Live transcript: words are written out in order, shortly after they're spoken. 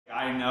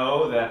I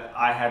know that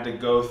I had to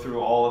go through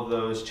all of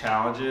those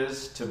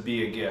challenges to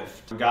be a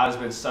gift. God has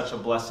been such a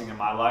blessing in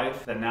my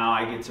life that now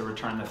I get to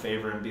return the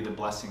favor and be the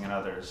blessing in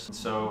others. And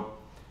so,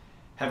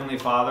 Heavenly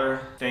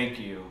Father, thank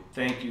you.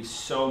 Thank you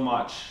so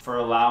much for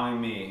allowing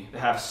me to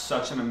have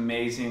such an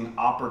amazing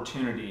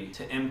opportunity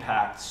to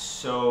impact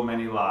so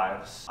many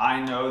lives.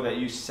 I know that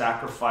you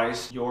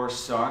sacrificed your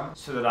son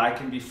so that I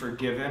can be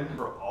forgiven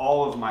for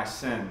all of my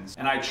sins.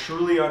 And I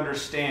truly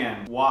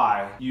understand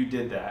why you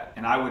did that.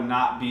 And I would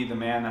not be the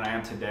man that I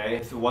am today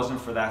if it wasn't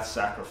for that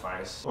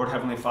sacrifice. Lord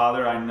Heavenly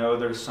Father, I know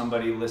there's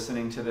somebody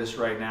listening to this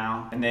right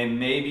now, and they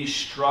may be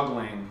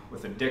struggling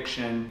with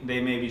addiction. They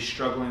may be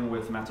struggling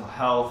with mental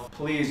health.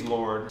 Please,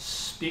 Lord,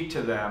 speak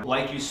to them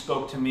like you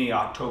spoke to me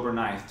October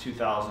 9th,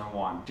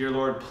 2001. Dear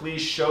Lord,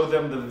 please show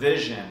them the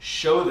vision,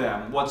 show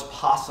them what's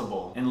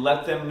possible, and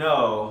let them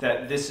know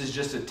that this is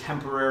just a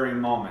temporary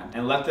moment,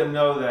 and let them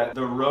know that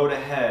the road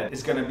ahead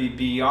is going to be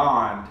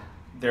beyond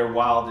their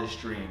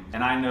wildest dreams.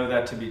 And I know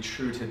that to be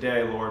true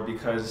today, Lord,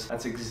 because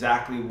that's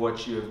exactly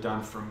what you have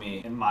done for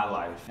me in my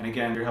life. And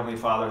again, dear Heavenly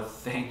Father,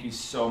 thank you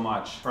so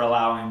much for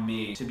allowing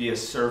me to be a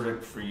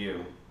servant for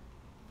you.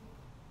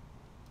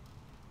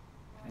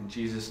 In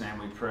Jesus' name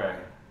we pray.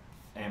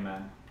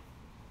 Amen.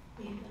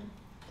 Amen.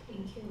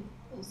 Thank you.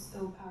 It was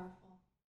so powerful.